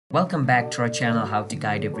Welcome back to our channel How to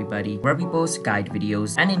Guide Everybody, where we post guide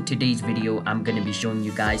videos. And in today's video I'm gonna be showing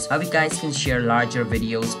you guys how you guys can share larger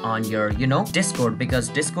videos on your Discord, because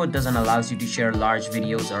Discord doesn't allow you to share large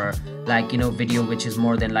videos or video which is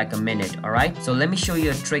more than like a minute. Alright, so let me show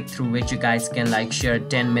you a trick through which you guys can share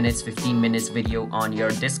 10 minutes 15 minutes video on your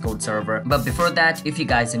Discord server. But before that, if you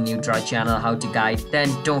guys are new to our channel How to Guide, then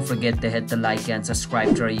don't forget to hit the like and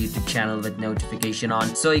subscribe to our YouTube channel with notification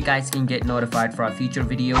on, so you guys can get notified for our future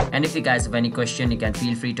video. And if you guys have any question, you can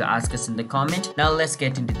feel free to ask us in the comment. Now let's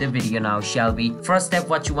get into the video now, shall we? First step,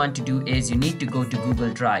 what you want to do is you need to go to Google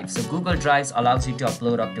Drive. So Google Drive allows you to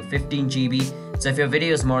upload up to 15 GB. So if your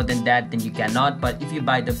video is more than that, then you cannot, but if you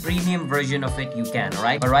buy the premium version of it, you can.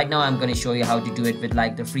 Alright, but right now I'm going to show you how to do it with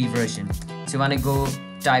the free version. So you want to go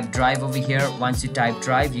type Drive over here. Once you type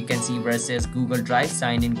Drive, you can see where it says Google Drive,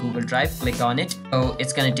 sign in Google Drive, click on it. So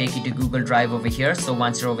it's gonna take you to Google Drive over here. So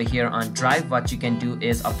once you're over here on Drive, what you can do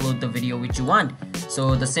is upload the video which you want.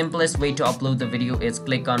 So the simplest way to upload the video is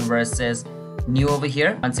click on where it says New over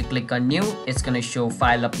here. Once you click on New, it's gonna show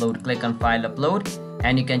File Upload. Click on File Upload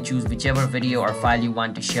and you can choose whichever video or file you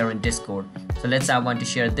want to share in Discord. So let's say I want to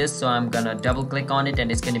share this, so I'm gonna double click on it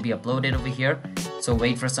and it's gonna be uploaded over here. So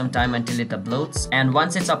wait for some time until it uploads, and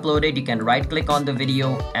once it's uploaded, you can right click on the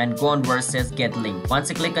video and go on where it says Get Link. Once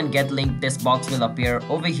you click on Get Link, this box will appear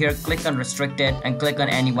over here. Click on Restricted and click on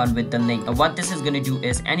anyone with the link. And what this is going to do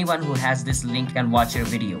is anyone who has this link can watch your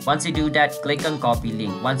video. Once you do that, click on Copy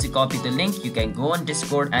Link. Once you copy the link, you can go on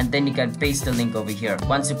Discord and then you can paste the link over here.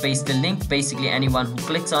 Once you paste the link, basically anyone who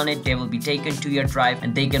clicks on it, they will be taken to your drive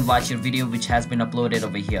and they can watch your video which has been uploaded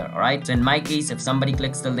over here. Alright, so in my case, if somebody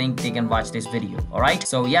clicks the link, they can watch this video. Alright,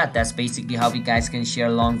 so yeah, that's basically how you guys can share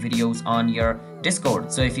long videos on your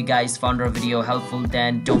Discord. So if you guys found our video helpful,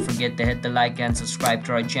 then don't forget to hit the like and subscribe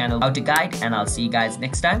to our channel How to Guide, and I'll see you guys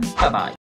next time. Bye bye.